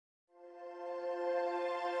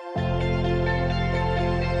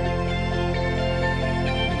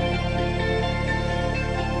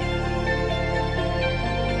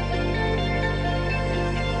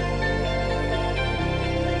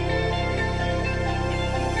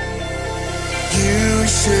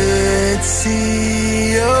should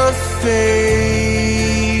see your face.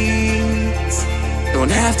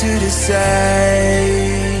 Don't have to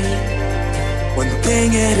decide, one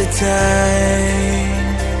thing at a time.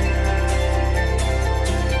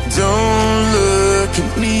 Don't look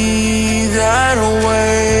at me that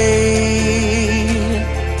way.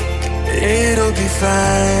 It'll be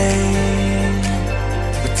fine.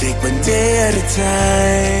 We'll take one day at a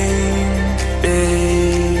time,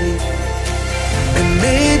 babe. And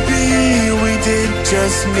maybe we did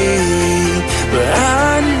just meet, but I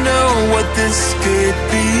know what this could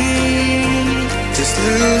be. Just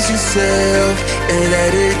lose yourself and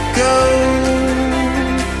let it go,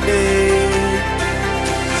 babe.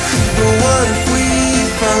 But what if we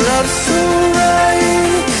found love so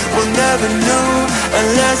right? We'll never know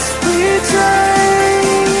unless we try.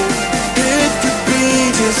 It could be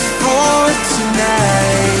just for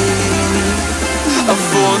tonight, or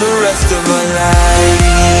for the rest of our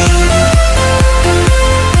lives.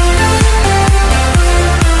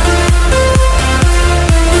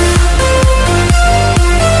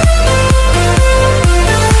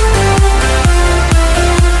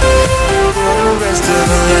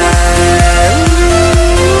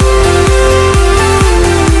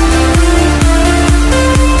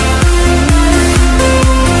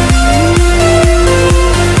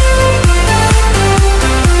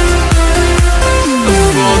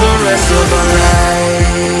 For the rest of our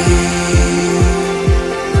lives.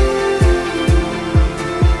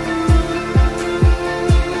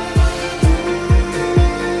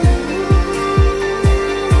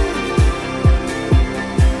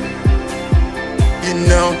 You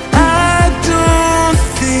know, I don't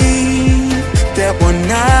think that one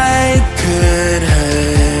night could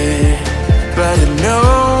hurt, but I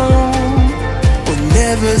know we'll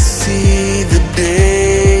never see the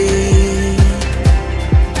day.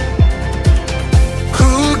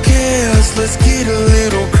 Who cares? Let's get a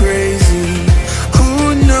little crazy. Who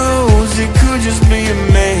knows? It could just be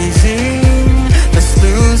amazing. Let's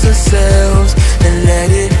lose ourselves and let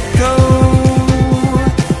it go.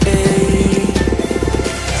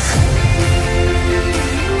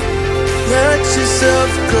 Let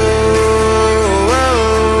yourself go.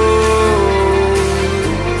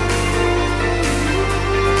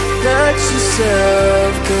 Let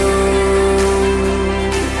yourself go,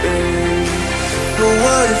 babe. But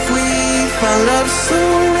what if we found love so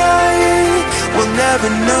right? We'll never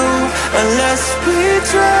know unless we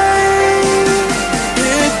try.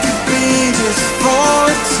 It could be just for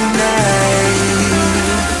tonight,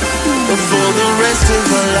 or for the rest of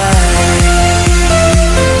our lives.